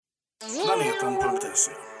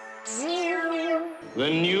Planeten.se. The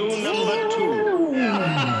new number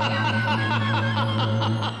 2.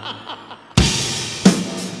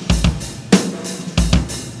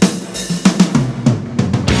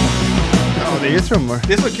 Ja, det är ju trummor.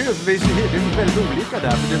 Det är så kul för vi är väldigt olika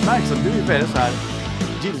där. För det märks att du är väldigt så här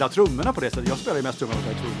gillar trummorna på det sättet. Jag spelar ju mest trummor och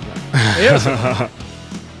trummor.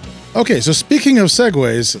 Okay, so speaking of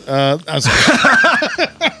segues, I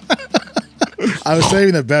was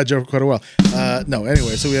saving that bad joke for quite a while. No,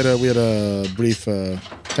 anyway, so we had a brief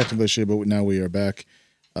technical issue, but now we are back.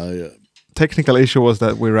 Technical issue was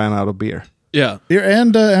that we ran out of beer. Yeah. Beer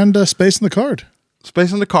and space in the card.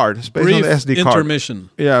 Space on the card. Space Brief on the SD card. intermission.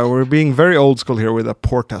 Yeah, we're being very old school here with a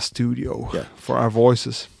Porta Studio for our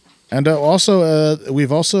voices. And also,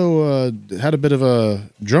 we've also had a bit of a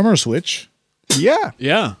drummer switch. Yeah.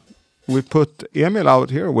 Yeah. We put Emil out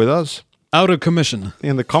here with us Out of commission.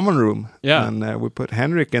 in the common room. Yeah. And we put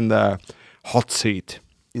Henrik in the hot seat.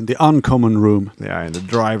 In the uncommon room. Yeah, in the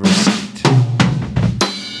driver's seat.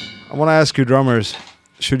 I want to ask you, drummers,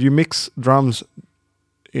 should you mix drums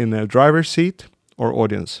in a driver's seat or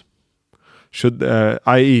audience? Should,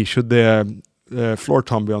 i.e., should the floor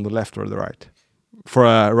tom be on the left or the right for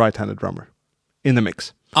a right-handed drummer in the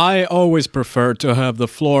mix? I always prefer to have the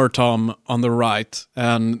floor tom on the right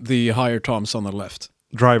and the higher toms on the left.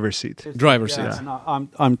 Driver's seat. Driver's seat. Yeah. No,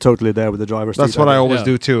 I'm totally there with the driver's seat. That's what I always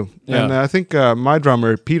do too. Yeah. And I think my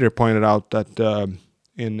drummer Peter pointed out that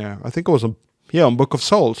I think it was on Book of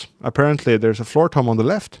Souls. Apparently, there's a floor tom on the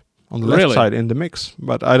left Really? side in the mix,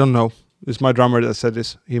 but I don't know. It's my drummer that said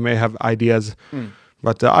this. He may have ideas,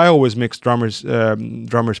 but I always mix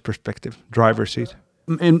drummer's perspective, driver's seat.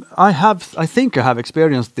 I think I have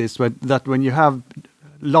experienced this that when you have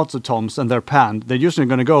lots of toms and they're panned, they're usually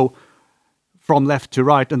going to go from left to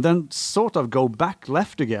right and then sort of go back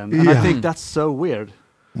left again. And I think that's so weird.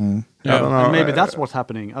 I don't know. And maybe that's what's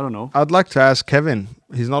happening. I don't know. I'd like to ask Kevin.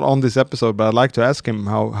 He's not on this episode, but I'd like to ask him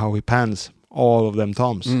how he pans all of them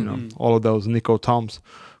toms, you know, all of those Nico toms.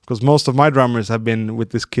 Because most of my drummers have been with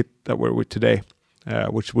this kit that we're with today,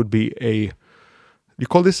 which would be you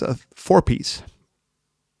call this a 4-piece?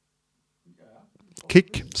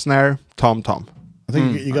 Kick, snare, tom. I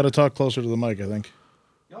think you got to talk closer to the mic, I think.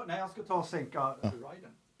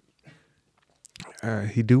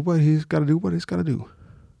 He do what he's got to do. What he's got to do.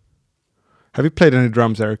 Have you played any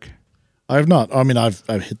drums, Eric? I have not. I mean, I've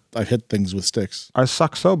hit things with sticks. I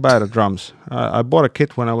suck so bad at drums. I bought a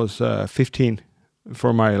kit when I was 15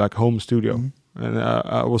 for my home studio, and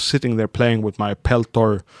I was sitting there playing with my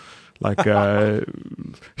Peltor,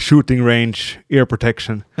 shooting range ear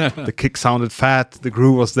protection. The kick sounded fat. The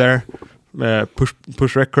groove was there.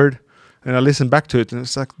 Push record, and I listened back to it, and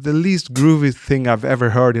it's like the least groovy thing I've ever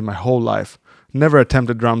heard in my whole life. Never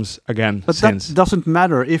attempted drums again But since. that doesn't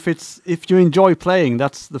matter. If you enjoy playing,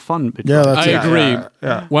 that's the fun bit. Yeah, that's I it. agree.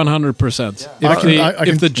 Yeah. 100%. I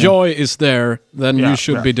If the can- joy is there, then you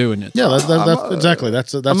should be doing it. Yeah, that's exactly.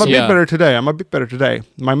 That's I'm a bit Yeah. better today.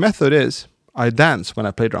 My method is I dance when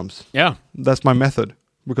I play drums. Yeah. That's my method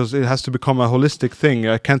because it has to become a holistic thing.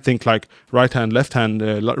 I can't think like right hand, left hand,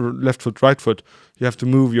 left foot, right foot. You have to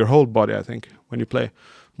move your whole body, I think, when you play.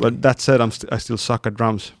 But that said, I still suck at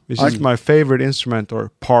drums. It's just my favorite instrument or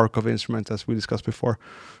park of instruments, as we discussed before.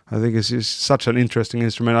 I think it's just such an interesting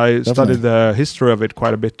instrument. I studied the history of it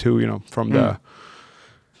quite a bit too, you know, from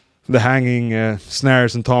the hanging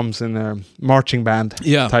snares and toms in a marching band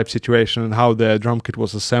type situation and how the drum kit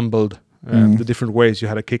was assembled, the different ways you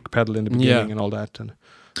had a kick pedal in the beginning and all that. And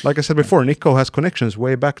like I said before, Nico has connections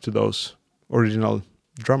way back to those original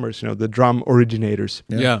drummers, you know, the drum originators.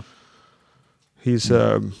 Yeah. He's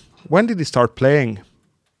when did he start playing?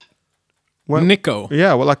 Nico.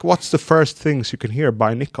 Yeah, well, like what's the first things you can hear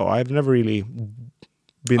by Nico? I've never really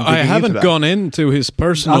been. I haven't gone into his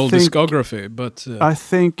personal I think- discography, but I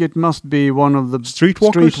think it must be one of the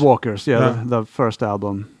Streetwalkers? Streetwalkers, Yeah. the first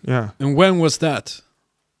album. Yeah, and when was that?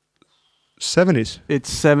 70s, It's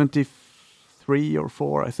 73 or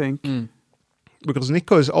 4, I think. because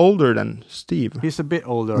Nico is older than Steve. He's a bit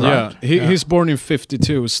older. Yeah. Right? He's born in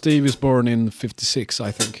 52. Steve is born in 56,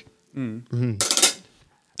 I think.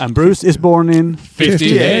 And Bruce is born in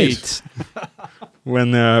 58.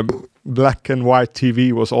 When black and white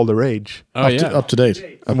TV was all the rage, Oh, yeah. up to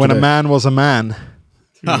date. and when a man was a man,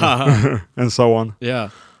 and so on. Yeah.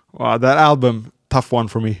 Wow, that album, tough one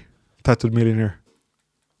for me. Tattooed Millionaire,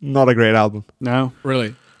 not a great album. No.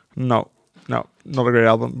 Really? No, not a great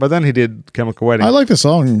album. But then he did Chemical Wedding. I like the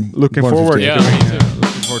song. Looking Born forward. 58. Yeah, to me too.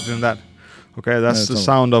 looking forward to doing that. Okay, that's Yeah, the it's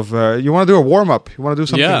sound of. You want to do a warm up? You want to do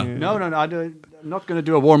something? Yeah. No. I'm not going to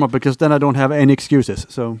do a warm up because then I don't have any excuses.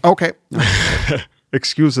 So Okay.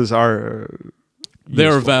 excuses are They're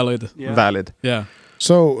useful, valid. Yeah. valid. Yeah.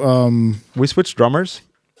 So We switched drummers.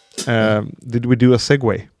 Did we do a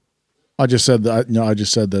segue? I just said that. I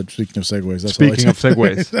just said that. Speaking of segues, that's Speaking all of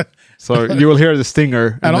segues, so you will hear the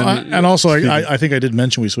stinger. and also, I think I did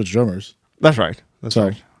mention we switched drummers. That's right. That's So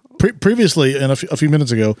right. previously, and a few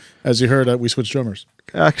minutes ago, as you heard, we switched drummers.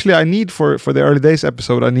 Actually, I need for the early days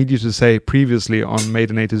episode, I need you to say previously on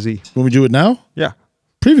Maiden A to Z. When we do it now, Yeah,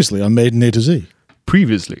 previously on Maiden A to Z.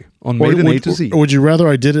 previously on Maiden A to Z. Or would you rather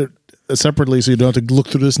I did it separately so you don't have to look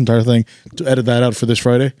through this entire thing to edit that out for this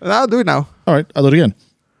Friday? I'll do it now. All right, I'll do it again.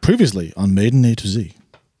 Previously on Maiden A to Z.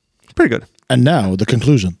 Pretty good. And now the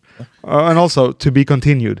conclusion. And also to be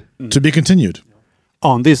continued. To be continued.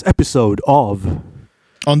 On this episode of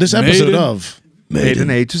On this episode Maiden- of Maiden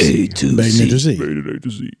A to Z. Maiden A to Z. Maiden A to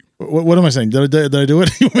Z. What am I saying? Did I do it?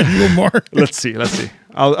 You want to do more? Let's see.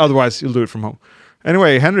 Otherwise, you'll do it from home.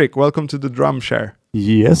 Anyway, Henrik, welcome to the drum share.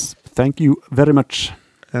 yes, thank you very much.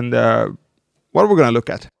 And what are we going to look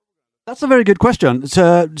at? That's a very good question.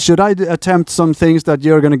 So, should I attempt some things that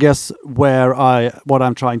you're going to guess what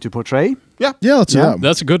I'm trying to portray? Yeah, let's do Yeah. that.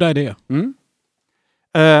 That's a good idea.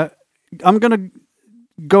 I'm going to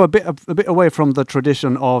go a bit away from the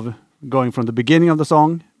tradition of going from the beginning of the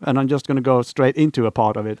song, and I'm just going to go straight into a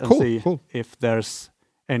part of it and see Cool. if there's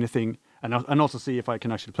anything, and also see if I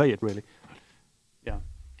can actually play it really. Yeah.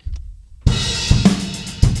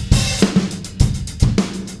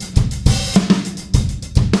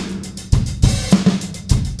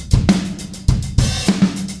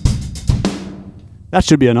 That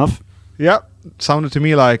should be enough. Yeah, sounded to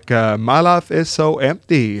me like my life is so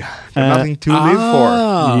empty. Got nothing to live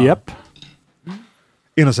for. Yep.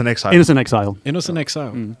 Innocent Exile. Innocent Exile. Innocent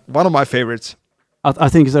Exile. One of my favorites. I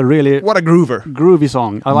think it's a really What a groover. groovy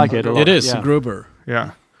song. I like it a lot. It is Yeah. Gruber.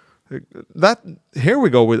 Yeah. Here we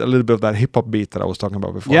go with a little bit of that hip hop beat that I was talking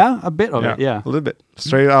about before. Yeah, a bit of it. Yeah. A little bit.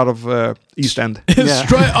 Straight out of East End. Yeah.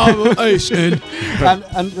 Straight out of East End.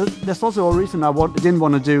 And there's also a reason I didn't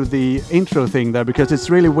want to do the intro thing there, because it's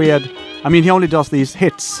really weird. I mean, he only does these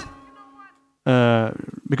hits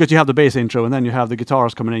because you have the bass intro and then you have the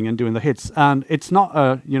guitars coming in and doing the hits, and it's not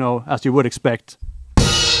as you would expect,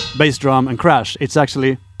 bass drum and crash. It's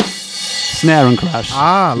actually snare and crash.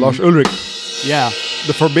 Lars Ulrich. Yeah,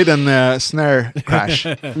 The forbidden snare crash.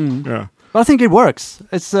 Yeah. but I think it works.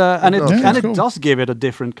 It's and it does. and Yeah, it cool. does give it a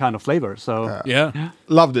different kind of flavor. So Yeah.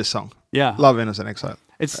 Love this song. yeah, Love Innocent Exile.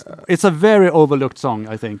 it's a very overlooked song,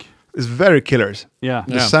 I think. It's very Killers. Yeah.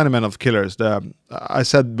 The sentiment of Killers. I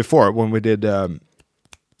said before when we did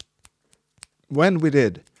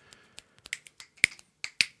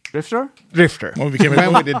Drifter? Drifter. When we became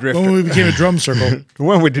When we did Drifter. When we became a drum circle.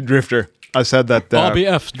 When we did Drifter, I said that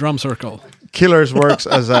RBF drum circle. Killers works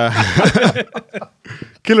as a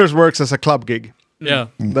Killers works as a club gig. Yeah.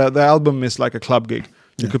 The album is like a club gig.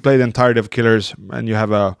 You could play the entirety of Killers and you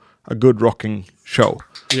have a good rocking show.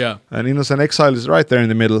 Yeah. And Innocent Exile is right there in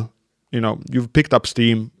the middle. You know, you've picked up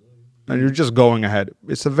steam and you're just going ahead.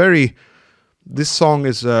 It's this song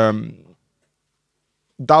is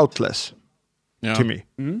doubtless Yeah. to me.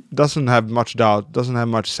 Doesn't have much doubt, doesn't have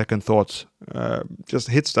much second thoughts. Just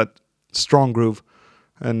hits that strong groove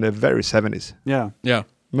and very 70s. Yeah. Yeah.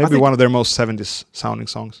 Maybe think- one of their most 70s sounding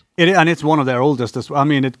songs. And it's one of their oldest. I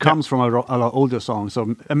mean, it comes from a lot older song.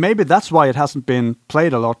 So maybe that's why it hasn't been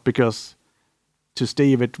played a lot, because to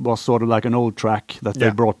Steve it was sort of like an old track that they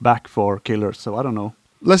Yeah. brought back for Killers. So I don't know.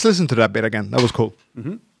 Let's listen to that bit again. That was cool.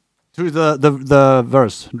 To the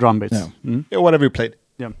verse drum bits. Yeah. Mm? Yeah, whatever you played.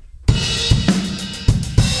 Yeah.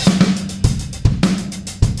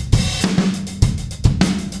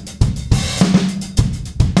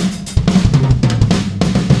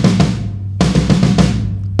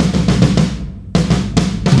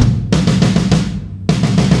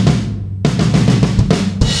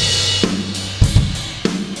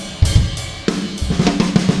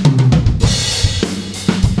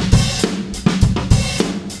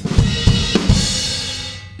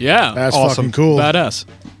 Yeah. That's Awesome. fucking cool. Badass.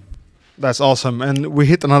 That's awesome. And we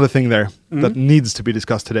hit another thing there that needs to be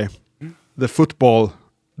discussed today. The football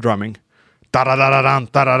drumming. Da-da-da-da-dum,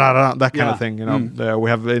 da-da-da-da, that kind Yeah. of thing. You know, we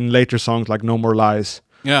have in later songs like No More Lies.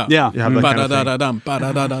 Yeah. Yeah. You have that kind of thing. Ba-da-da-da-dum,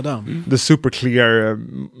 ba-da-da-da-dum. The super clear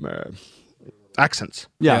accents.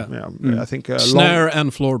 Yeah. Yeah, I think Snare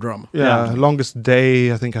and floor drum. Yeah, Longest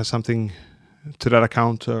Day I think has something to that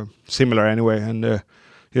account, similar anyway. And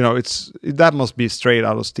that must be straight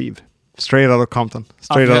out of Steve, straight out of Compton,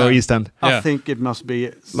 straight out of yeah. East End. Yeah. I think it must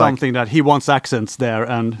be something that he wants accents there,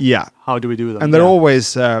 and Yeah, how do we do them? and they're Yeah.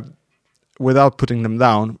 always, without putting them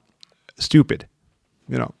down, stupid.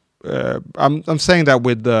 You know, I'm saying that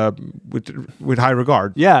with high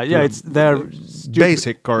regard. Yeah, it's they're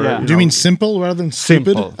Basic or Yeah. Do you mean simple rather than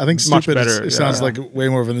stupid? Simple. I think Much stupid better, sounds yeah. like way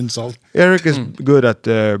more of an insult. Eric is good at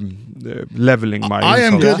leveling my. I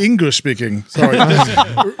am insult. good English speaking. Sorry,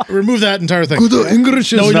 remove that entire thing. Good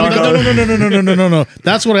English is No, not no.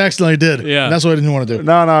 That's what I accidentally did. Yeah. That's what I didn't want to do.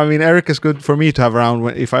 No, I mean Eric is good for me to have around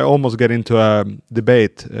if I almost get into a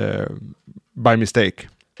debate by mistake.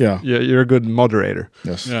 Yeah. You're a good moderator.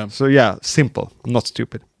 Yes. Yeah. So yeah, simple, not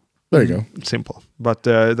stupid. There you go. Simple, but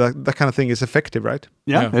that kind of thing is effective, right?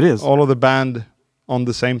 Yeah, Yeah. it is. All of the band on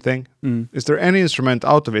the same thing. Is there any instrument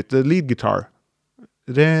out of it? The lead guitar.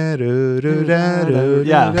 Yeah.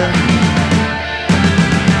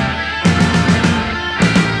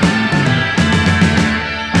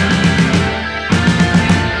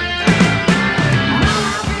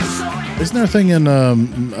 Isn't there a thing in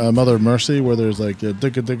Mother of Mercy where there's like a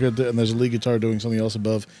digga digga digga, and there's a lead guitar doing something else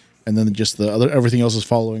above, and then just the other everything else is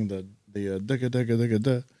following the digga digga digga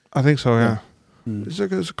digga. I think so. Yeah. It's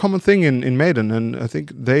a common thing in Maiden, and I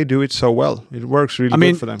think they do it so well. It works really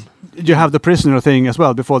mean, good for them. You have the prisoner thing as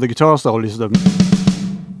well before the guitar solo is the.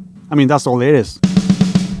 I mean, that's all it is.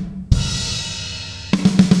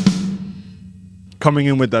 Coming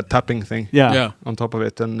in with that tapping thing. Yeah. On top of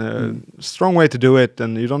it, and strong way to do it,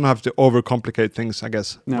 and you don't have to overcomplicate things, I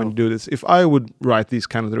guess, No. when you do this. If I would write these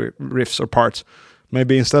kind of riffs or parts,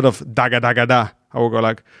 maybe instead of daga daga da, I would go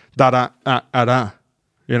like da da da,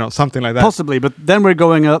 something like that. Possibly, but then we're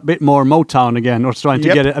going a bit more Motown again, or trying to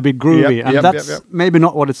Yep. get it a bit groovy, Yep, and yep, that's yep. maybe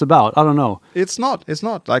not what it's about. I don't know. It's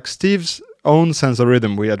not like Steve's own sense of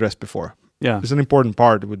rhythm we addressed before. Yeah, It's an important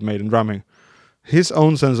part with Maiden drumming. His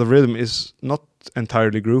own sense of rhythm is not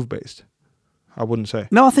entirely groove based, I wouldn't say.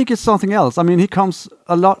 no, I think it's something else. I mean, he comes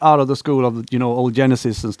a lot out of the school of old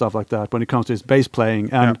Genesis and stuff like that when it comes to his bass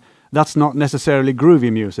playing, and that's not necessarily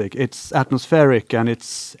groovy music. It's atmospheric and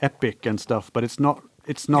it's epic and stuff, but it's not.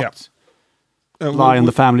 Lie on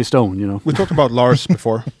the family stone, We talked about Lars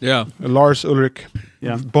before. Yeah. Lars Ulrich,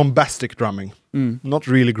 Yeah. bombastic drumming, not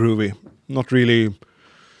really groovy, not really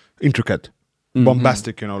intricate,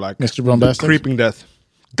 bombastic. Like Mr. Bombastic? creeping death,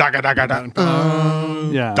 daga daga da,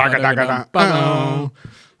 Yeah, daga daga da.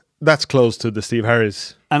 That's close to the Steve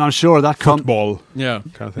Harris and I'm sure that comes. football Yeah.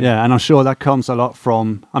 kind of thing. Yeah, and I'm sure that comes a lot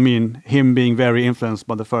from. I mean, him being very influenced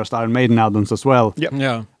by the first Iron Maiden albums as well. Yep.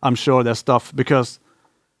 Yeah. I'm sure there's stuff because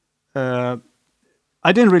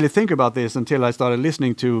I didn't really think about this until I started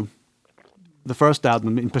listening to the first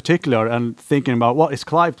album in particular and thinking about what is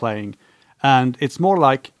Clive playing, and it's more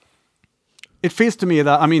like it feels to me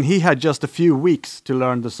that he had just a few weeks to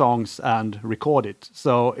learn the songs and record it,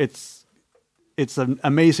 so it's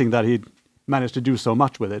amazing that he managed to do so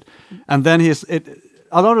much with it, and then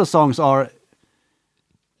a lot of the songs are.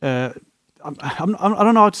 I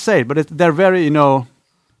don't know how to say it, but they're very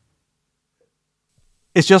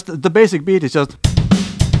It's just the basic beat is just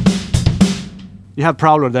you have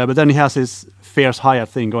Prowler there, but then he has his fierce hi-hat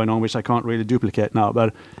thing going on, which I can't really duplicate now.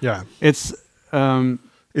 But Yeah. it's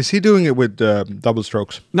Is he doing it with double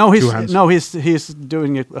strokes? no, Two hands? he's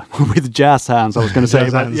doing it with jazz hands. I was going to say,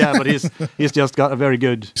 Jazz but hands. yeah, but he's just got a very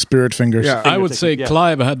good. Spirit fingers. Yeah. I would say Yeah.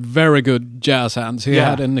 Clive had very good jazz hands. He Yeah.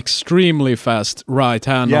 had an extremely fast right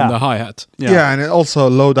hand Yeah. on the hi-hat. Yeah, and it also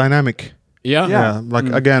low dynamic. Yeah. Yeah. Like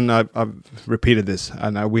again, I've repeated this,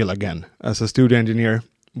 and I will again. As a studio engineer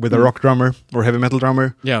with a rock drummer or heavy metal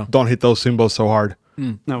drummer, Yeah. don't hit those cymbals so hard.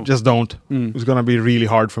 No, Just don't. It's gonna be really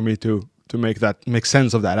hard for me to make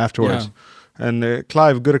sense of that afterwards. Yeah. And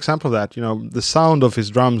Clive, good example of that. The sound of his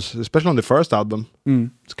drums, especially on the first album,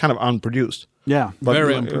 it's kind of unproduced. yeah, But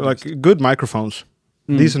Very like unproduced. good microphones,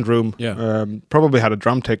 decent room. Yeah. Probably had a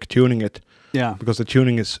drum tech tuning it yeah, because the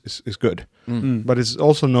tuning is good. But it's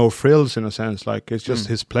also no frills in a sense. Like it's just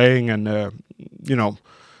his playing, and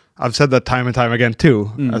I've said that time and time again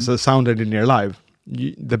too. As a sound engineer live,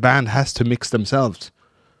 the band has to mix themselves.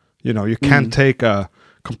 You can't take a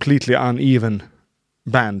completely uneven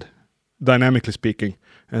band, dynamically speaking,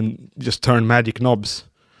 and just turn magic knobs.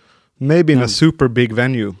 Maybe in a super big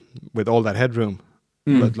venue with all that headroom.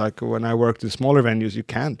 But like when I worked in smaller venues, you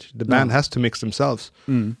can't. The band has to mix themselves.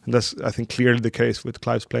 And that's, I think, clearly the case with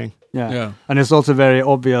Clive's playing. yeah, Yeah. and it's also very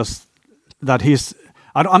obvious that he's.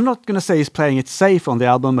 I'm not going to say he's playing it safe on the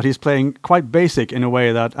album, but he's playing quite basic in a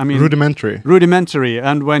way that rudimentary.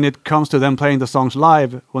 And when it comes to them playing the songs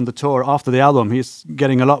live on the tour after the album, he's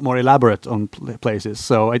getting a lot more elaborate on places.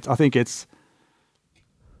 So I think it's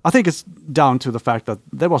down to the fact that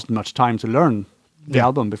there wasn't much time to learn the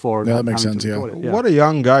album before. Yeah, that makes having to sense, yeah. record it. What a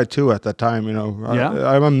young guy too at that time, you know.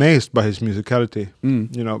 I'm amazed by his musicality.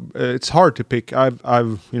 You know, it's hard to pick. I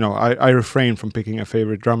refrain from picking a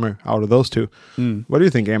favorite drummer out of those two. What do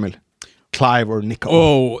you think, Emil? Clive or Nico?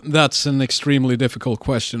 Oh, that's an extremely difficult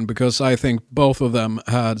question because I think both of them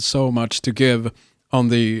had so much to give on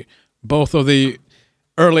both of the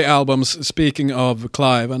early albums, speaking of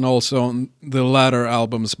Clive, and also on the latter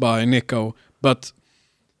albums by Nico. But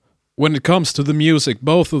when it comes to the music,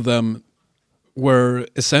 both of them were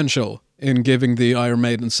essential in giving the Iron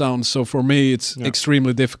Maiden sound. So for me, it's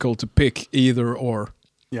extremely difficult to pick either or.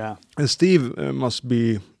 Yeah. And Steve must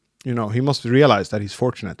be, you know, he must realize that he's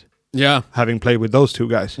fortunate. Yeah. Having played with those two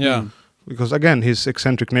guys. Yeah. Because again, his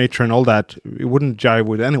eccentric nature and all that, it wouldn't jive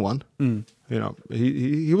with anyone. You know,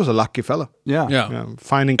 he was a lucky fella. Yeah. Yeah. You know,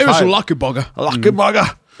 finding It was a Clive. lucky bugger. A lucky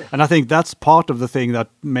bugger. And I think that's part of the thing that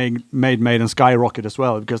made Maiden skyrocket as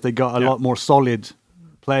well, because they got a lot more solid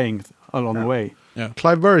playing along the way. Yeah.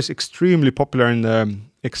 Clive Burr is extremely popular in the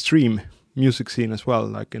extreme music scene as well,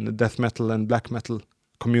 like in the death metal and black metal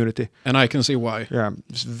community. And I can see why. Yeah,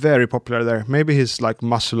 it's very popular there. Maybe his like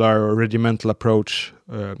muscular or regimental approach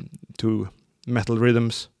to metal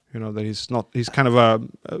rhythms. You know, that he's kind of a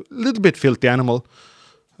little bit filthy animal,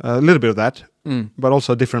 a little bit of that, but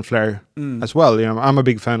also a different flair as well. You know, I'm a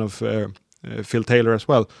big fan of Phil Taylor as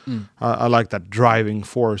well. I like that driving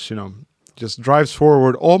force. You know, just drives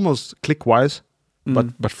forward almost click-wise,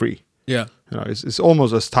 but free. Yeah. You know, it's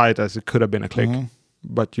almost as tight as it could have been a click,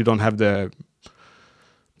 but you don't have the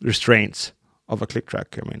restraints of a click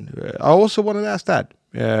track. I mean, I also wanted to ask that.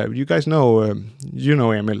 You guys know,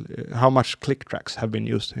 Emil, how much click tracks have been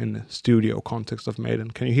used in the studio context of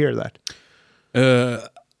Maiden? Can you hear that?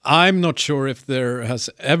 I'm not sure if there has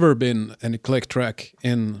ever been any click track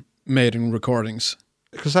in Maiden recordings.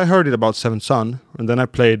 Because I heard it about Seventh Son, and then I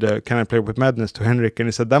played Can I Play With Madness to Henrik, and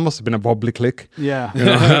he said that must have been a wobbly click. Yeah. You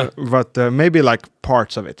know? But maybe like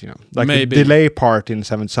parts of it, you know, like Maybe. the delay part in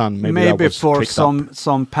Seventh Son. Maybe that was for clicked up.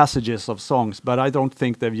 some passages of songs, but I don't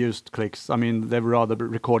think they've used clicks. I mean, they've rather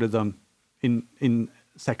recorded them in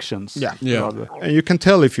sections. Yeah. Yeah. rather. And you can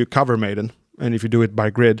tell if you cover Maiden, and if you do it by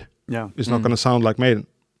grid, Yeah. it's not going to sound like Maiden.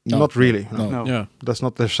 No. Not really. You know? No. Yeah. That's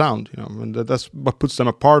not their sound, you know, and that's what puts them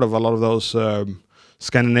apart of a lot of those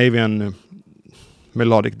Scandinavian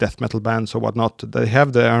melodic death metal bands or whatnot. They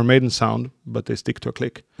have the Iron Maiden sound, but they stick to a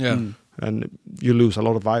click, Yeah. and you lose a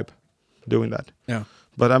lot of vibe doing that. Yeah.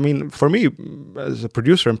 But I mean, for me, as a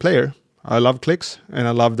producer and player, I love clicks, and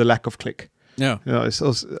I love the lack of click. Yeah. You know,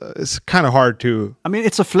 it's kind of hard to. I mean,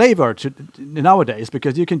 it's a flavor nowadays,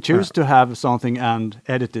 because you can choose to have something and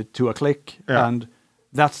edit it to a click, and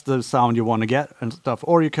that's the sound you want to get and stuff.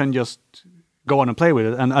 Or you can just go on and play with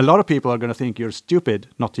it. And a lot of people are going to think you're stupid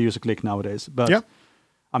not to use a click nowadays. But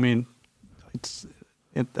I mean,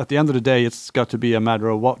 at the end of the day, it's got to be a matter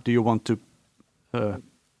of what do you want to.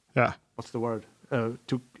 What's the word?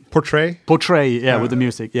 To portray, with the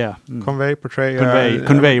music, convey, portray,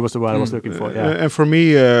 convey was the word I was looking for. Yeah, and for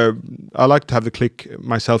me, I like to have the click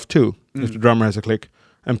myself too. If the drummer has a click,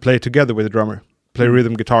 and play together with the drummer, play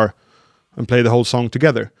rhythm guitar, and play the whole song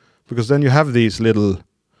together, because then you have these little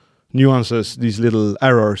nuances, these little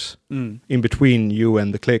errors in between you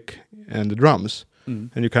and the click and the drums,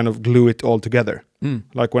 and you kind of glue it all together.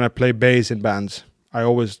 Like when I play bass in bands, I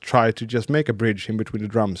always try to just make a bridge in between the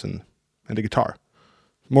drums and the guitar.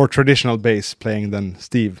 More traditional bass playing than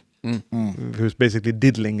Steve, who's basically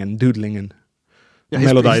diddling and doodling and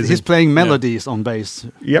melodizing. He's playing melodies on bass.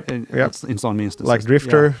 Yep. In some instances. Like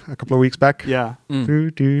Drifter a couple of weeks back. Yeah. Do,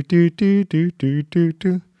 do, do, do, do, do, do,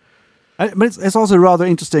 do. But it's also rather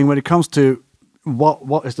interesting when it comes to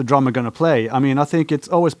what is the drummer going to play. I mean, I think it's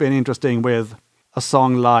always been interesting with a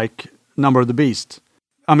song like Number of the Beast.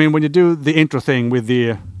 I mean, when you do the intro thing with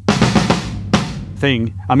the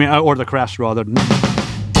thing, I mean, or the crash rather,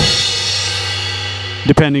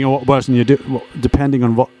 depending on what version you do, depending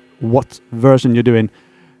on what version you're doing,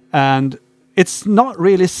 and it's not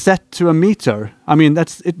really set to a meter. I mean,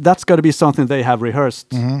 that's got to be something they have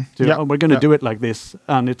rehearsed. We're going to do it like this,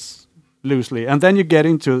 and it's loosely, and then you get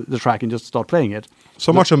into the track and just start playing it.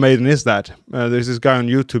 So much of Maiden is that. There's this guy on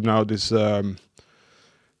YouTube now, this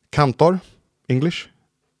cantor, English.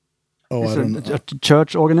 Oh, I don't know. A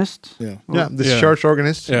church organist. Yeah, this church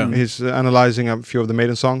organist. Yeah. He's analyzing a few of the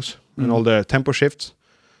Maiden songs and all the tempo shifts,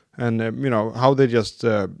 and you know how they just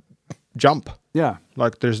jump. Yeah,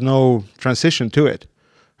 like there's no transition to it.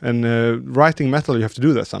 And writing metal, you have to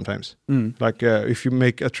do that sometimes. Like if you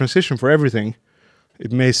make a transition for everything,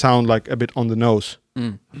 it may sound like a bit on the nose.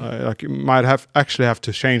 Like you might actually have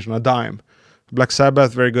to change on a dime. Black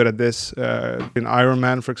Sabbath very good at this. In Iron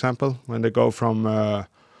Man, for example, when they go from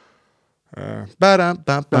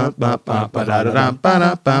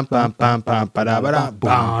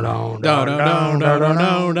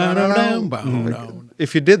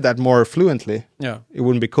if you did that more fluently, Yeah. it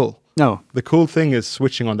wouldn't be cool. No. The cool thing is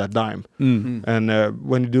switching on that dime. And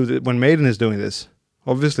when you when Maiden is doing this,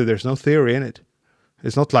 obviously there's no theory in it.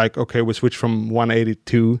 It's not like, okay, we switch from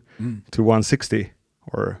 182 to 160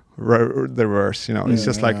 or the reverse. You know, it's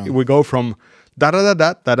just like we go from da da da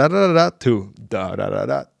da da da da da to da da da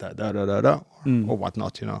da da da da da da or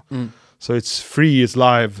whatnot. You know, so it's free, it's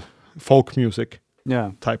live, folk music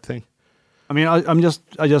Yeah. type thing. I mean,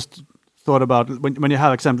 I just thought about when you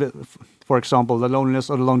have for example, the Loneliness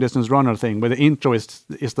or the Long Distance Runner thing, where the intro is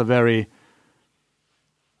the very,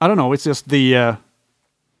 I don't know, it's just the,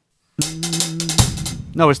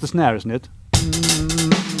 no, it's the snare, isn't it?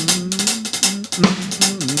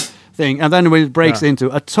 Thing, and then when it breaks into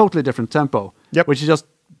a totally different tempo, which is just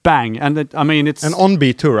bang, and I mean it's And on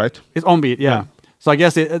beat too, right? It's on beat, yeah. So I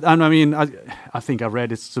guess and I mean, I think I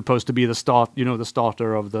read it's supposed to be the start, the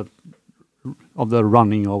starter of the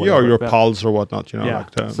running or whatever. Yeah, or your pulse or whatnot, you know. Yeah.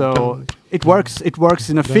 Like the, so it works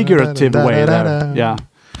in a figurative way there. Yeah.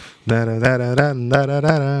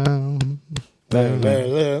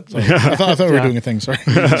 I thought we were doing a thing. Sorry.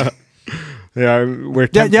 Yeah, we're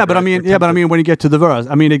But I mean, when you get to the verse,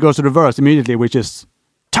 I mean, it goes to the verse immediately, which is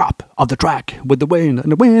top of the track with the wind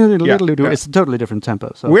and the wind. It's a totally different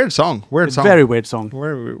tempo. So weird song. Very weird song.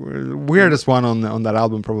 Weirdest one on that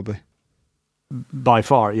album, probably. By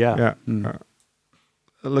far, yeah. Yeah.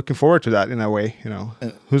 Looking forward to that in a way, you know.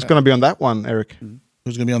 Who's going to be on that one, Eric?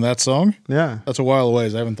 Who's going to be on that song? Yeah. That's a while away.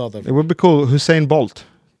 I haven't thought that. It would be cool. Hussein Bolt.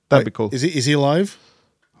 That'd be cool. Is he alive?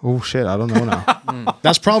 Oh, shit. I don't know now.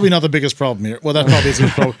 That's probably not the biggest problem here. Well, that probably isn't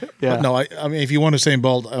a problem. Yeah. But no, I mean, if you want Usain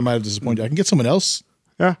Bolt, I might have disappointed you. I can get someone else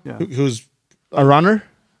Yeah. who's, A runner?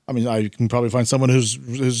 I mean, I can probably find someone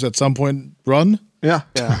who's at some point run Yeah.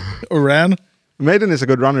 or ran. Maiden is a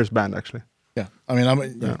good runners band, actually. Yeah. I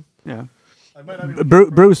mean, Yeah.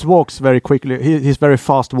 Bruce walks very quickly. He's very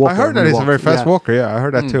fast walker. I heard that he's a very fast walker. Yeah, I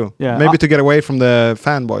heard that too. Yeah. Maybe to get away from the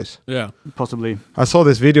fanboys. Yeah. Possibly. I saw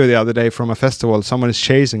this video the other day from a festival. Someone is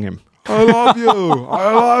chasing him. I love you.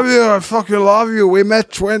 I love you. I fucking love you. We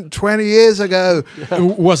met 20 years ago.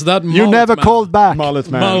 Was that You Malt never Man? called back.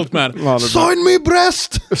 Mullet man. Malt Man. Sign me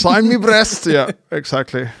breast. Sign me breast. Yeah,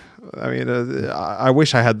 exactly. I mean, I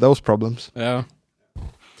wish I had those problems. Yeah.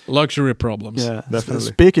 Luxury problems. Yeah, Definitely.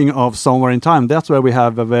 Speaking of Somewhere in Time, that's where we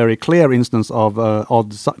have a very clear instance of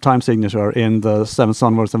odd time signature in the Seventh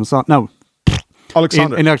Son or Seventh Son. No,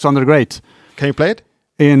 Alexander. in Alexander the Great. Can you play it?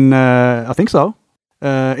 In I think so.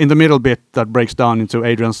 In the middle bit that breaks down into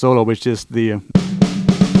Adrian's solo, which is the.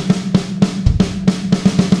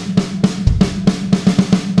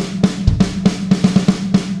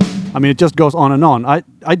 I mean, it just goes on and on.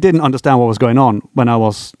 I didn't understand what was going on when I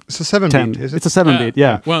was It's a 7 10. beat, is it? It's a 7 beat,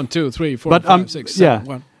 yeah. 1, 2, 3, 4, But 5, 6, 7.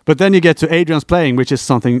 One. But then you get to Adrian's playing, which is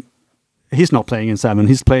something he's not playing in 7.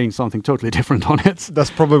 He's playing something totally different on it. That's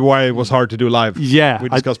probably why it was hard to do live. Yeah, We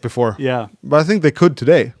discussed before. Yeah, But I think they could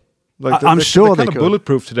today. Like I'm sure they're they kind of could.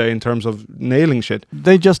 bulletproof today in terms of nailing shit.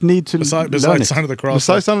 they just need to Besides learn it. Sign of the Cross.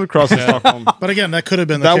 Besides Under the Cross in Stockholm. But again, that could have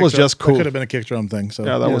been That kick was drum. just cool. That could have been a kick drum thing. So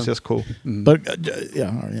Yeah, that was just cool. But yeah,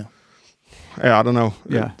 all right, yeah. Yeah, I don't know.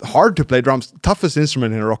 Yeah. Hard to play drums. Toughest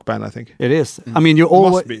instrument in a rock band, I think. It is. I mean, you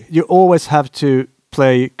always have to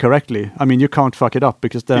play correctly. I mean, you can't fuck it up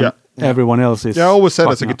because then everyone else is. Yeah, I always said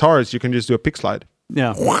as a fucking up. guitarist, you can just do a pick slide.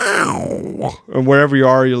 Yeah, And wherever you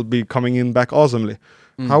are, you'll be coming in back awesomely.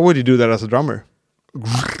 How would you do that as a drummer?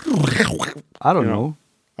 I don't know.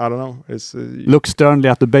 I don't know. It's Look sternly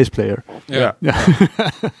at the bass player. yeah.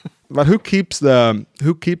 But who keeps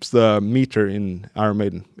the meter in Iron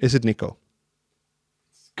Maiden? Is it Nico?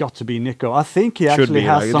 Got to be Nico. I think he Should actually be.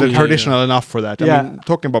 has Like, some. they're traditional enough for that. Yeah. I mean,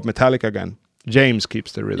 talking about Metallica again, James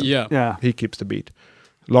keeps the rhythm. Yeah. Yeah. He keeps the beat.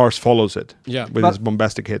 Lars follows it. Yeah. With But- his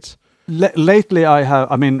bombastic hits. Lately,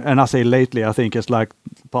 and I say lately, I think it's like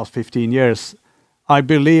the past 15 years. I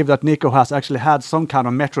believe that Nico has actually had some kind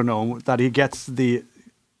of metronome that he gets the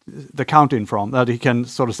count in from, that he can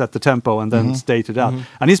sort of set the tempo and then state it out.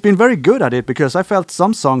 And he's been very good at it because I felt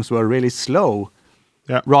some songs were really slow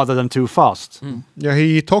rather than too fast. Yeah,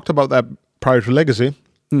 he talked about that prior to Legacy,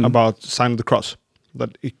 about Sign of the Cross.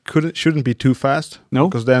 That it shouldn't be too fast. No.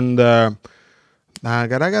 Because then the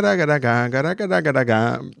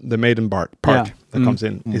Maiden part that comes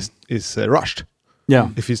in is rushed. Yeah.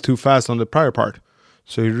 If he's too fast on the prior part.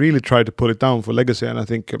 So he really tried to pull it down for Legacy, and I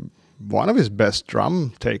think one of his best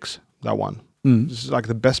drum takes, that one. This is like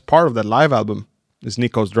the best part of that live album. is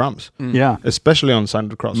Nico's drums, Yeah. especially on Sign of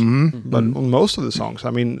the Cross. But on most of the songs,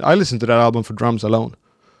 I mean, I listen to that album for drums alone.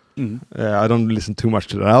 I don't listen too much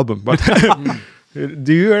to that album, but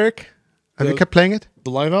do you, Eric? Have you kept playing it? The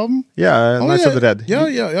live album? Yeah, Nights of the Dead.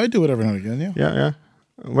 Yeah, I do it every now and again. Yeah, Yeah.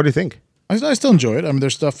 What do you think? I still enjoy it. I mean,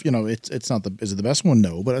 there's stuff. It's not the. Is it the best one?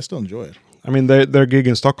 No, but I still enjoy it. I mean, their gig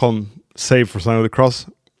in Stockholm, save for Sign of the Cross,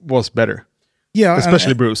 was better. Yeah,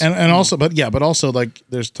 Especially Bruce. and also, but also like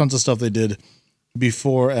there's tons of stuff they did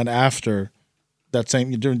before and after that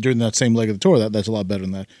same during that same leg of the tour. That's a lot better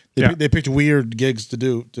than that. They picked weird gigs to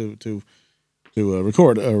do to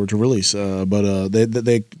record or to release, but they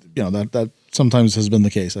that sometimes has been the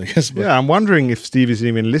case, I guess. But. Yeah, I'm wondering if Steve is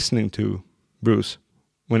even listening to Bruce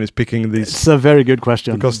when he's picking these. It's a very good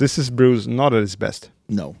question. Because this is Bruce not at his best.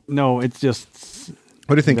 No, it's just.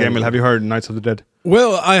 What do you think, Emil? Have you heard Nights of the Dead?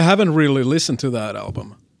 Well, I haven't really listened to that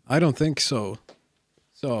album. I don't think so.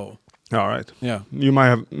 So, All right. yeah, You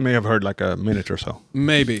may have heard like a minute or so.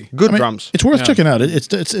 maybe. Good drums. It's worth Yeah. checking out.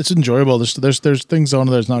 It's enjoyable. There's things on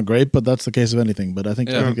there that's not great, but that's the case of anything. But I think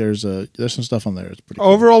there's some stuff on there. It's pretty. Cool.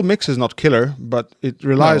 Overall mix is not killer, but it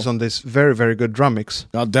relies on this very, very good drum mix.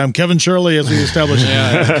 Goddamn Kevin Shirley, as we established.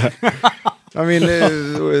 I mean,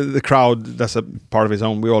 the crowd, that's a part of his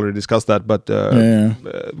own. We already discussed that, but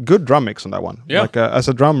good drum mix on that one. Yeah. Like as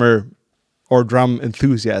a drummer or drum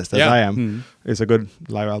enthusiast, as Yeah. I am, it's a good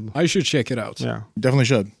live album. I should check it out. Yeah. Definitely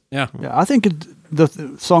should. Yeah. Yeah, I think the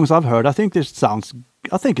songs I've heard, I think it sounds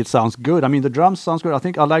good. I mean, the drums sounds good. I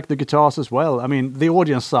think I like the guitars as well. I mean, the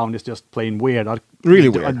audience sound is just plain weird. Really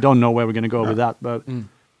I weird. don't know where we're going to go with that, but and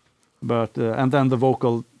then the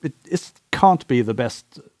vocal, it can't be the best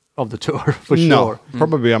of the tour for No, sure.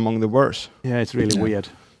 probably among the worst. Yeah, it's really weird.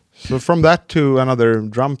 So from that to another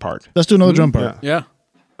drum part. Let's do another drum part. Yeah.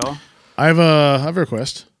 I have a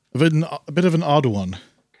request, a bit of an odd one.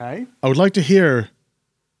 Okay. I would like to hear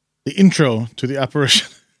the intro to the apparition.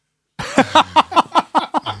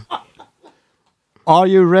 Are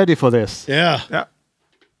you ready for this? Yeah. Yeah.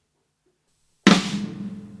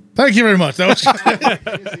 Thank you very much. That was.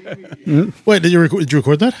 Wait, did you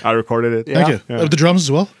record that? I recorded it. Yeah. Thank you. The drums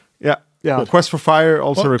as well. Yeah. Yeah. Quest for Fire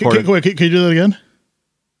also recorded. Can you do that again?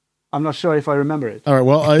 I'm not sure if I remember it. All right.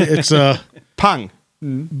 Well, it's Pang.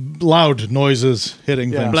 loud noises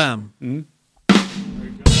hitting things. Blam.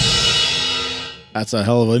 That's a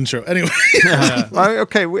hell of an intro. Anyway,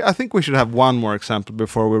 Okay, I think we should have one more example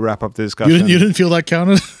before we wrap up the discussion. you didn't feel that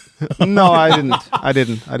counted? No, I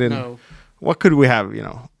didn't. No. What could we have,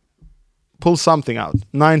 Pull something out.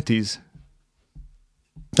 90s.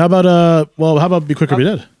 How about how about Be Quick or Be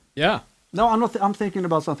Dead? Yeah. No, I'm not. I'm thinking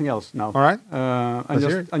about something else now. All right.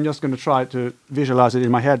 I'm just going to try to visualize it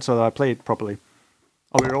in my head so that I play it properly.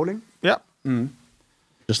 Are we rolling? Yeah.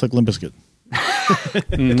 Just like Limp Bizkit.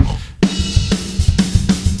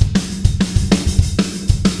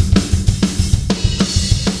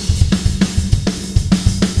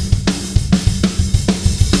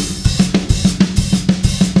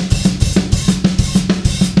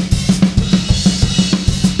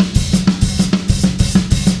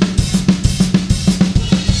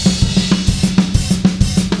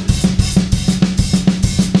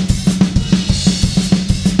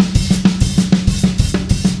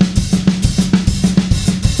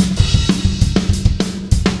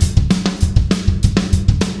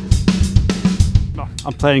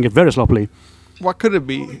 I'm playing it very sloppily. What could it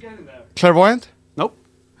be? Clairvoyant? Nope.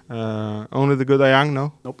 Only the Good Are Young?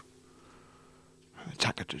 No. Nope.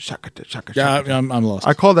 Yeah, I'm lost.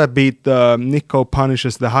 I call that beat Nico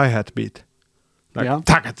punishes the hi-hat beat. Like, Yeah.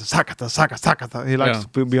 Takata, sakata, sakata. He likes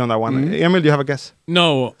to be on that one. Emil, do you have a guess?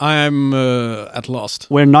 No, I'm at lost.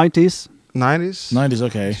 We're 90s, 90s? 90s,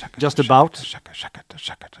 okay. just about. Just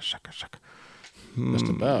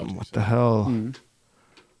about. What the hell?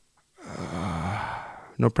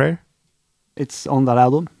 No Prayer? It's on that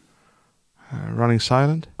album. Running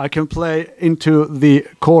Silent? I can play into the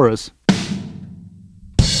chorus.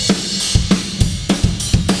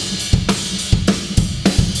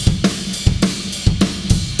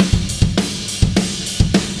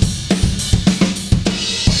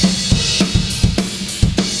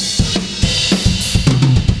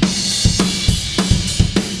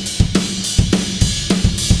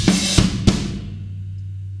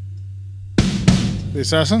 The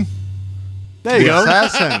Assassin? There you go.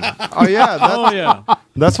 Assassin. Oh yeah, Oh yeah.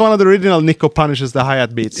 that's one of the original Nico punishes the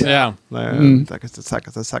hi-hat beats. Yeah. He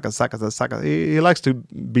likes to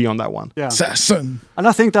be on that one. Yeah. Assassin. And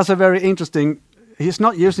I think that's a very interesting. He's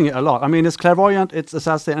not using it a lot. I mean, it's Clairvoyant, it's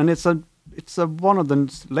Assassin, and it's one of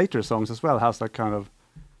the later songs as well has that kind of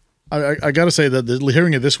I got to say that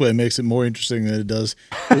hearing it this way makes it more interesting than it does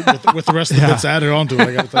with the rest of the bits added onto it.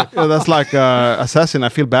 I got to say. Yeah, that's like Assassin. I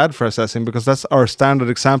feel bad for Assassin because that's our standard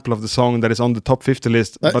example of the song that is on the top 50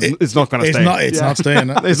 list, but it's not going to stay. It's not staying.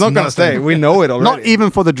 It's not going to stay. We know it already. Not even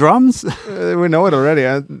for the drums. We know it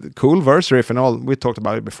already. Cool verse riff and all. We talked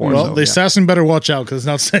about it before. Well, so, the Assassin better watch out because it's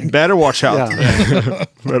not staying. Better watch out. Yeah.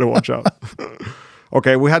 Better watch out.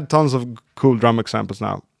 Okay, we had tons of cool drum examples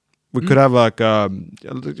now. We could have like a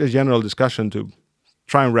general discussion to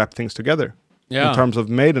try and wrap things together in terms of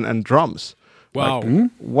Maiden and drums. Wow. Like,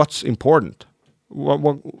 what's important?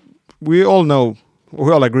 What we all know, we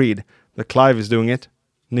all agreed that Clive is doing it,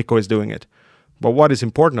 Nico is doing it. But what is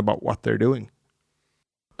important about what they're doing?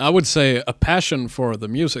 I would say a passion for the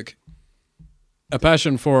music. A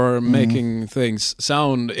passion for making things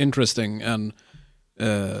sound interesting and,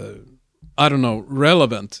 I don't know,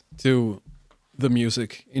 relevant to the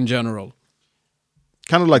music in general.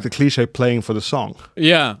 Kind of like the cliche playing for the song.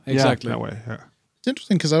 Yeah, exactly. In that way, yeah. It's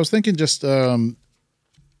interesting because I was thinking just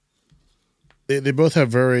they both have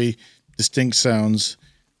very distinct sounds.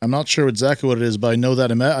 I'm not sure exactly what it is, but I know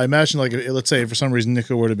that I imagine like let's say for some reason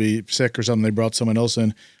Nico were to be sick or something, they brought someone else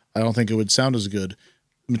in. I don't think it would sound as good.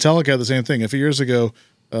 Metallica had the same thing. A few years ago,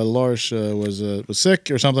 Lars was sick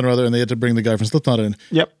or something or other, and they had to bring the guy from Slipknot in.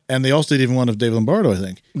 Yep. And they also did even one of Dave Lombardo, I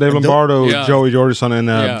think. Dave Lombardo, Joey Jordison,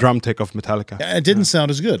 and drum take of Metallica. It didn't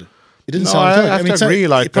sound as good. It didn't No, sound. I have to agree.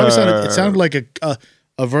 Like it probably sounded like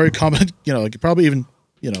a very common, like probably even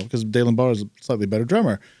because Dave Lombardo is a slightly better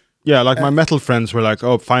drummer. Yeah, like my metal friends were like,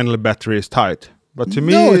 "Oh, finally, battery is tight." But to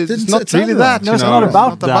me, No, it's not really that. No, it's not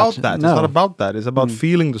about that. No. No. It's not about that. It's about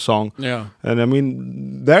feeling the song. Yeah. And I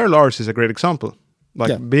mean, there Lars is a great example.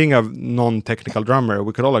 Like being a non-technical drummer,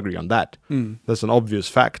 we could all agree on that. That's an obvious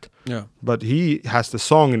fact. Yeah. But he has the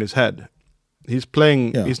song in his head. He's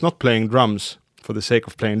playing. Yeah. He's not playing drums for the sake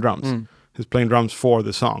of playing drums. He's playing drums for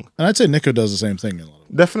the song. And I'd say Nico does the same thing in a lot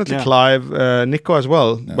of Definitely Yeah. Clive, Nico as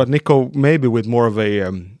well. But Nico maybe with more of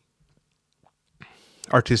a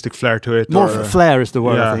artistic flair to it. More or, flair is the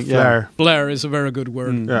word, yeah, I think. flair. Blair is a very good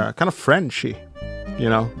word. Yeah, kind of Frenchy, you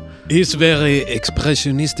know. He's very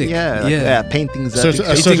expressionistic. paintings. So a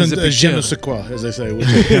Paintings certain a je ne picture. sais quoi, as they say,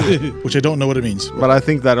 which I don't know what it means. But I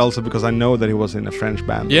think that also because I know that he was in a French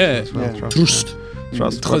band. Yeah. as well, Yeah. Trust.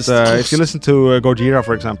 Trust. Trust. But if you listen to Gojira,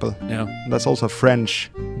 for example, Yeah. that's also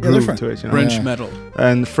French they're groove French. to it. You know? French Yeah. metal.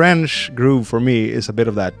 And French groove for me is a bit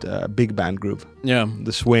of that big band groove. Yeah.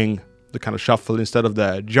 The swing, the kind of shuffle instead of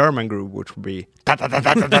the German groove, which would be.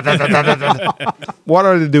 What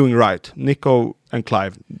are they doing right? Nico and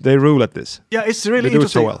Clive, they rule at this. Yeah, it's really They do it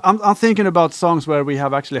so interesting. well. I'm thinking about songs where we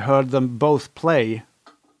have actually heard them both play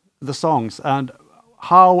the songs, and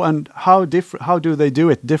how do they do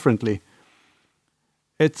it differently?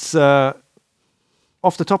 It's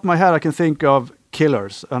off the top of my head, I can think of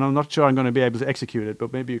Killers, and I'm not sure I'm going to be able to execute it,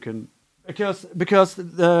 but maybe you can, because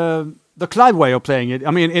the Clive way of playing it.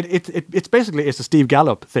 I mean, it's basically a Steve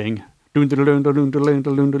Gallup thing. And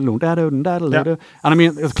I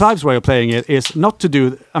mean, Clive's way of playing it is not to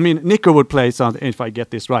do. I mean, Nico would play something, if I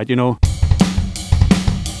get this right,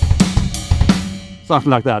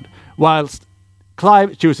 something like that, whilst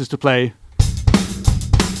Clive chooses to play.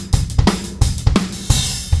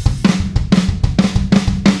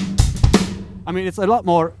 I mean, it's a lot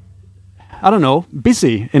more, I don't know,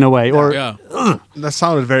 busy in a way, or Yeah. That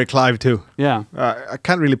sounded very Clive too. yeah. I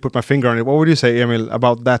can't really put my finger on it. What would you say, Emil,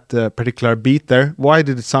 about that particular beat there? Why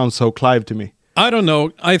did it sound so Clive to me? I don't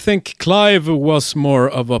know. I think Clive was more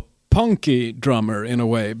of a punky drummer in a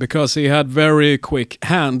way because he had very quick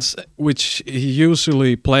hands, which he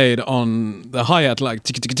usually played on the hi-hat like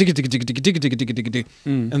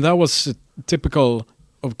and that was typical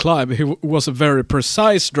of Clive. He was a very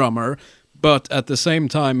precise drummer, but at the same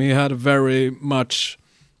time he had very much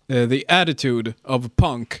the attitude of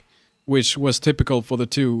punk, which was typical for the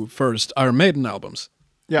two first Iron Maiden albums.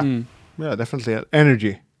 Yeah, yeah, definitely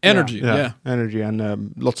energy. Energy, yeah. Energy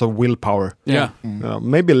and lots of willpower. Yeah.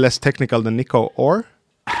 Maybe less technical than Nico, or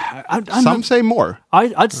some say more.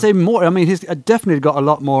 I'd say more. I mean, he's definitely got a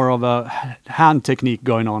lot more of a hand technique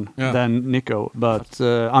going on than Nico, but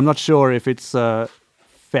I'm not sure if it's a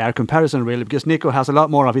fair comparison really, because Nico has a lot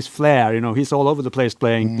more of his flair. He's all over the place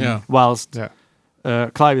playing, whilst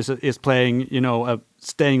Clive is playing,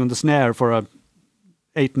 staying on the snare for a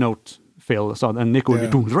 8-note fill, and Nico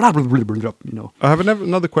would be, I have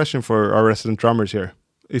another question for our resident drummers here.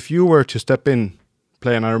 If you were to step in,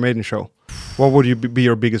 play an Iron Maiden show, what would be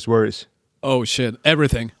your biggest worries? Oh shit,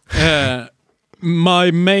 everything.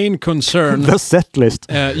 My main concern... the set list.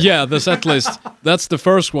 the set list. That's the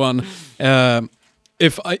first one.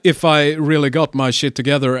 if I really got my shit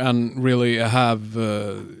together and really have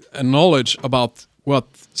a knowledge about what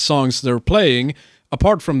songs they're playing,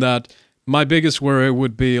 apart from that, my biggest worry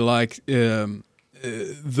would be like the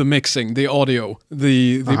mixing, the audio,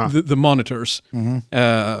 the monitors.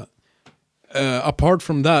 Apart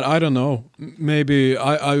from that, I don't know. Maybe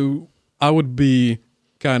I would be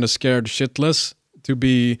kind of scared shitless to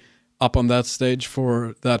be up on that stage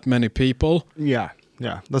for that many people. Yeah.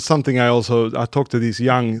 That's something I talked to these The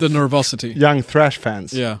nervosity. young thrash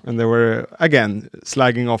fans. Yeah. And they were again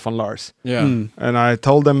slagging off on Lars. Yeah. And I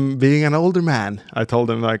told them, being an older man, I told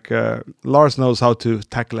them like Lars knows how to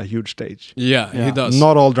tackle a huge stage. Yeah, he does.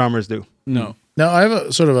 Not all drummers do. No. Now I have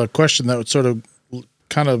a sort of a question that was sort of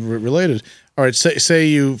kind of related. All right, say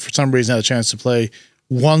you for some reason had a chance to play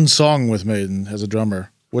one song with Maiden as a drummer.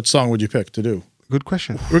 What song would you pick to do? Good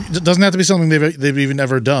question. It doesn't have to be something they've even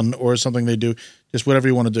ever done or something they do. Just whatever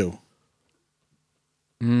you want to do.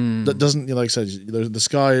 That doesn't, like I said, the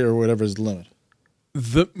sky or whatever is the limit.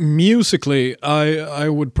 Musically, I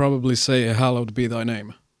would probably say "Hallowed Be Thy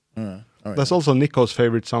Name." All right. That's also Nico's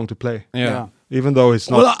favorite song to play. Yeah. Even though it's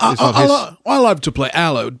not, Well, it's not his. I love to play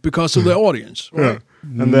 "Hallowed" because of the audience. Yeah.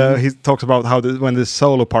 And he talks about how when the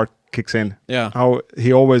solo part kicks in, Yeah. how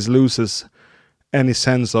he always loses any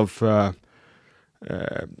sense of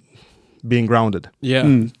being grounded.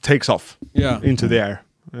 Yeah. Takes off Yeah. into the air.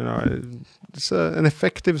 You know, it's an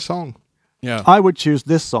effective song. Yeah. I would choose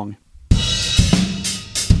this song.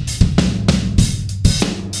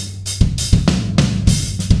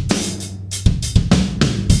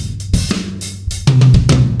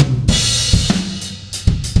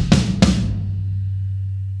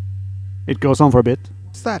 It goes on for a bit.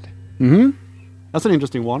 What's that? That's an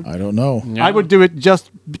interesting one. I don't know. Yeah. I would do it just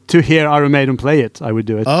to hear Iron Maiden play it. I would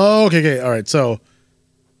do it. Oh, okay. All right. So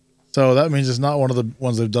that means it's not one of the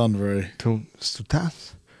ones they've done very.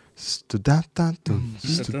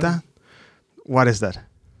 What is that?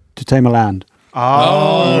 To Tame a Land.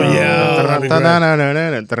 Oh yeah. He's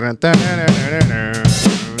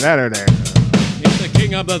the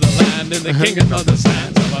king of the land and the king of the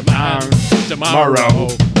sands of a man tomorrow.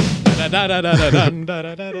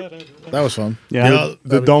 That was fun. Yeah.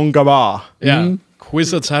 The Dongaba. Yeah.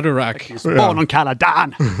 Kwisatz Haderach. Born on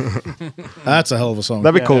Caladan. That's a hell of a song.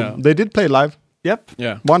 That'd be cool. Yeah. They did play live. Yep.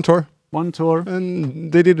 Yeah. One tour. One tour.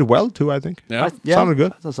 And they did it well too, I think. Yeah. Sounded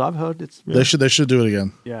good. As I've heard, it's They should do it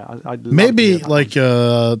again. yeah. I'd love to Maybe hear that like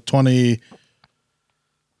 20.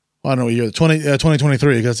 I don't know what year.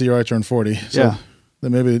 2023. Because that's the year I turned 40. So Yeah.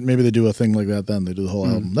 then maybe they do a thing like that. Then they do the whole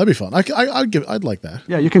album. That'd be fun. I'd like that.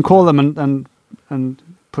 Yeah, you can call them and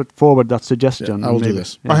put forward that suggestion. Yeah, I will do maybe.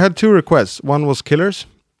 this. Yeah. I had two requests. One was Killers.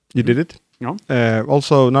 You did it. No?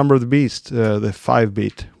 Also, Number of the Beast, the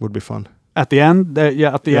 5-beat would be fun. At the end,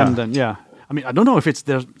 at the Yeah. end, then yeah. I mean, I don't know if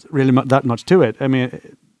there's really that much to it. I mean,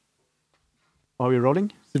 are we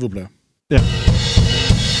rolling? S'il vous plaît. Yeah.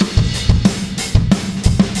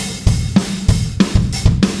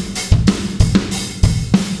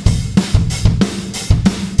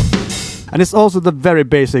 And it's also the very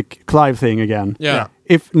basic Clive thing again. Yeah.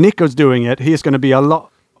 If Nico's doing it, he's going to be a lot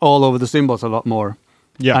all over the cymbals a lot more.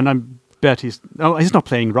 Yeah. And I bet he's not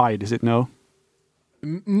playing Ride, is it? No.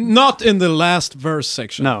 Not in the last verse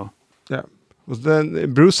section. No. Yeah. Well,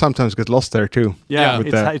 then Bruce sometimes gets lost there too. Yeah, With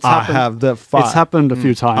it's the, I happened. have the fire. It's happened a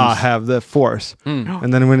few times. I have the force.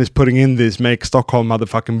 And then when he's putting in this make Stockholm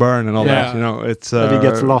motherfucking burn and all Yeah. that, you know, it's But he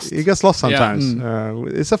gets lost. He gets lost sometimes.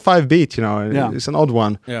 It's a 5-beat, you know. Yeah. It's an odd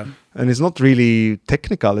one. Yeah. And it's not really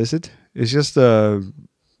technical, is it? It's just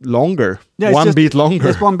longer. Yeah, it's one just- beat longer.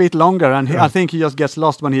 It's 1 beat longer, and I think he just gets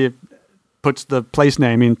lost when he puts the place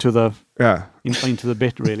name into the Yeah. into the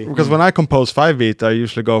bit, really. Because when I compose 5-beat, I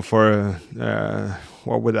usually go for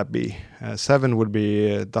what would that be? 7 would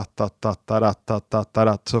be dot dot dot dot dot dot dot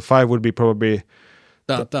dot. So 5 would be probably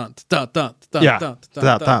Dun, dun, dun, dun, dun, yeah, dun, da, dun,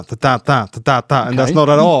 da, dun. da, da, da, da, da. And that's Okay. not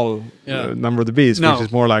at all Yeah. Number of the Beast, No. which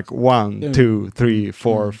is more like 1, 2, 3,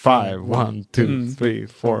 4, 5. 1, 2, 3,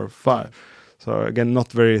 4, 5. So again,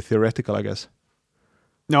 not very theoretical, I guess.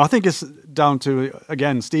 No, I think it's down to,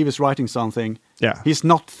 again, Steve is writing something. Yeah. He's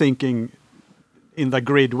not thinking in the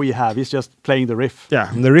grid we have. He's just playing the riff.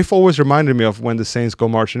 Yeah, and the riff always reminded me of when the Saints go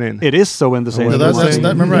marching in. It is so in the same Yeah, Yeah, way.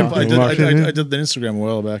 remember Yeah. I did the Instagram a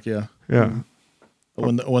while back. Yeah. Yeah.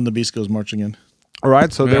 When the Beast goes marching in. All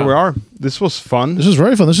right, so there Yeah. we are. This was fun. This was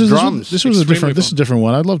very fun. This was Drums. this was a Extremely different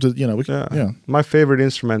one. I'd love to, we could, Yeah. yeah. My favorite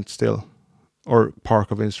instrument still, or park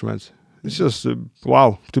of instruments. It's just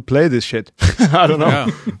wow to play this shit. I don't know.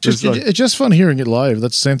 Yeah. Just It's like- it's just fun hearing it live.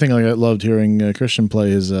 That's the same thing like I loved hearing Christian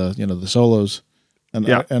play his the solos. and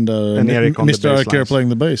Yeah. and Eric on the Mr. bass Eric here lines. playing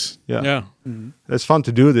the bass. Yeah. It's fun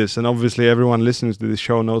to do this, and obviously everyone listening to this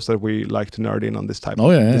show knows that we like to nerd in on this type.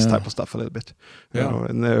 Yeah. Type of stuff a little bit. You Yeah. know,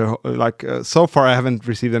 and so far I haven't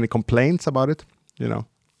received any complaints about it. You know,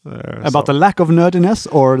 About the lack of nerdiness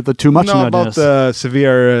or the too much no, nerdiness? about the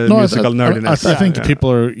severe musical nerdiness. I think people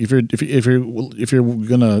are if you're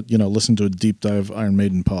gonna listen to a deep dive Iron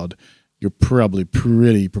Maiden pod, you're probably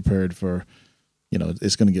pretty prepared for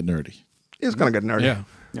it's gonna get nerdy. It's gonna get nerdy. Yeah.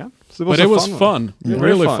 yeah. So But a it was one. fun. Yeah.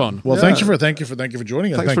 Really Very fun. Well, Yeah. thank you for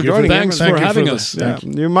joining us. Thanks Thank for you joining. Thanks thank for you having the- us. Yeah.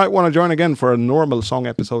 You might want to join again for a normal song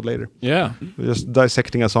episode later. Yeah. Just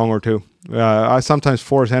dissecting a song or two. I sometimes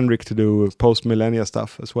force Henrik to do post-millennia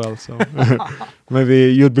stuff as well. So maybe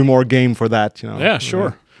you'd be more game for that. Yeah,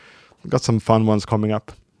 sure. Got some fun ones coming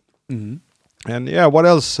up. And yeah, what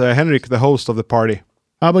else? Henrik, the host of the party.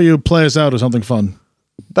 How about you play us out with something fun?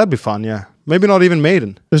 That'd be fun, yeah. Maybe not even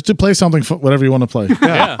Maiden. Just to play something fun, whatever you want to play.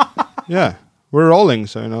 Yeah. Yeah. We're rolling,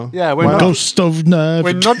 so Yeah, Why we're not, Ghost of Nav.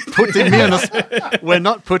 we're not putting me on a we're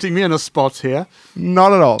not putting me on a spot here.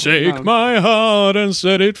 Not at all. Take my heart and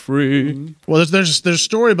set it free. Well, there's a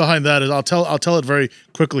story behind that. I'll tell it very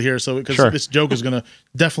quickly here, so because Sure. this joke is going to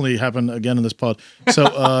definitely happen again in this pod.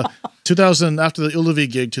 So, 2000 after the Ullevi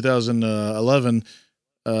gig, 2011,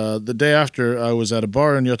 the day after, I was at a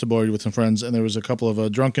bar in Göteborg with some friends, and there was a couple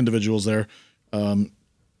of drunk individuals there,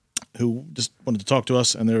 who just wanted to talk to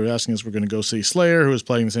us, and they were asking us if we're going to go see Slayer, who was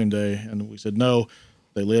playing the same day, and we said no.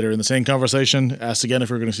 They later in the same conversation asked again if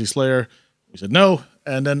we were going to see Slayer. We said no,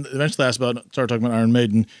 and then eventually started talking about Iron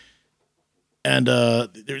Maiden. And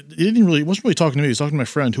he wasn't really talking to me. He was talking to my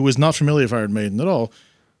friend who was not familiar with Iron Maiden at all.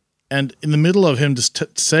 And in the middle of him just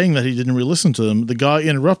saying that he didn't really listen to them, the guy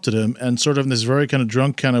interrupted him and sort of in this very kind of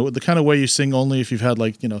drunk the kind of way you sing only if you've had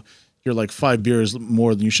you're like 5 beers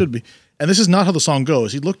more than you should be. And this is not how the song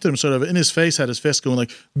goes. He looked at him sort of in his face, had his fist going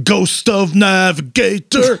like, Ghost of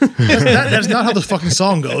Navigator. That's not how the fucking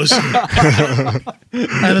song goes. And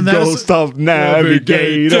then Ghost of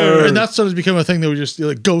Navigator. And that sort of became a thing that we just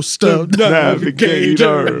like, Ghost of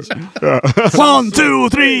Navigator. 1, 2,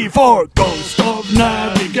 3, 4. Ghost of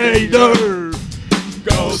Navigator.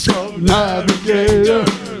 Ghost of Navigator.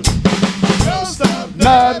 Ghost of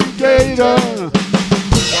Navigator.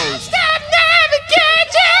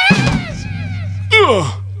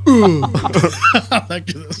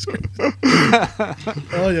 Thank you.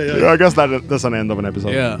 Oh yeah. Yeah, I guess that's an end of an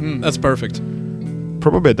episode. Yeah. That's perfect.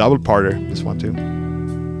 Probably a double parter, this one too.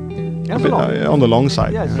 Yeah, it's long. On the long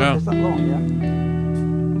side. Yeah, Yeah. it's that long,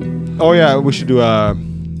 yeah. Oh yeah, we should do a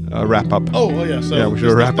wrap up. Oh well, yeah. So Yeah, we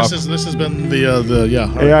should wrap up. This has been the all right.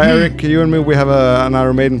 Yeah, Eric, you and me, we have an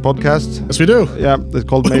Iron Maiden podcast. Yes, we do. Yeah, it's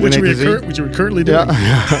called Maiden Which A we to Z. which we currently do. Yeah,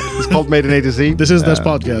 it's called Maiden A to Z. This is this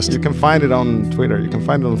podcast. You can find it on Twitter. You can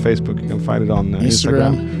find it on Facebook. You can find it on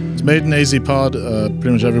Instagram. It's Maiden AZ Pod, pretty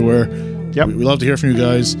much everywhere. Yep. We love to hear from you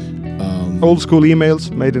guys. Old school emails,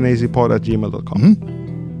 maidenazpod@gmail.com.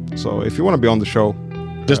 So if you want to be on the show,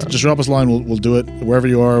 Just drop us a line. We'll do it wherever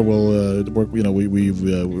you are. We'll work.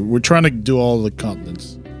 We're trying to do all the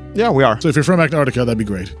continents. yeah, we are. So if you're from Antarctica, that'd be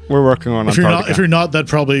great. We're working on Antarctica. If you're not, that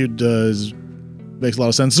probably makes a lot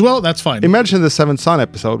of sense as well. That's fine. Imagine the Seventh Son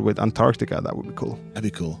episode with Antarctica. That would be cool. That'd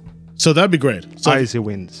be cool. So that'd be great. So, Icy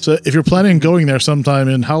winds. so if you're planning on going there sometime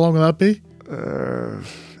in how long will that be?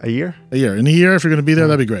 A year? A year. In a year, if you're going to be there,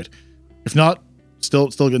 that'd be great. If not, still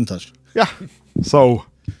get in touch. Yeah. So,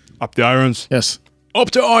 up the irons. Yes. Up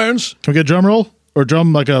to irons. Can we get a drum roll or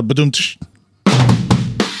drum like a badum?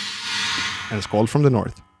 And it's called from the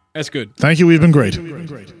north. That's good. Thank you. We've been great.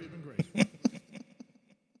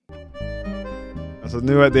 Alltså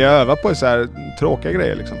nu är det jag övar på är så här tråkiga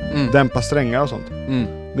grejer liksom. Dämpa strängar och sånt.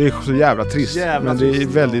 Det är så jävla trist. Jävla men det är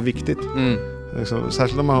trist, väldigt viktigt. Liksom,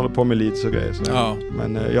 särskilt om man håller på med leads och grejer. Så Ja.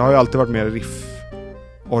 Men jag har ju alltid varit mer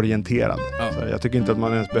riff-orienterad. Ja. Så jag tycker inte att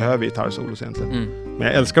man ens behöver gitarrsolos egentligen. Men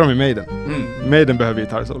jag älskar dem i Maiden. Maiden behöver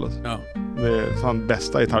gitarrsolos. Ja. Det är fan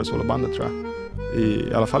bästa gitarrsolobandet tror jag.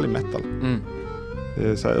 I alla fall i metal. Det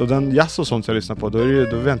är så här, och den jazz och sånt jag lyssnar på,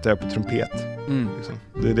 då väntar jag på trumpet. Liksom.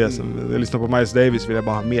 Det är det som, jag lyssnar på Miles Davis vill jag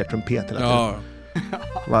bara ha mer trumpet hela tiden. Ja.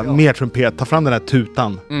 Bara, mer trumpet, ta fram den här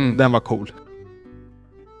tutan. Den var cool.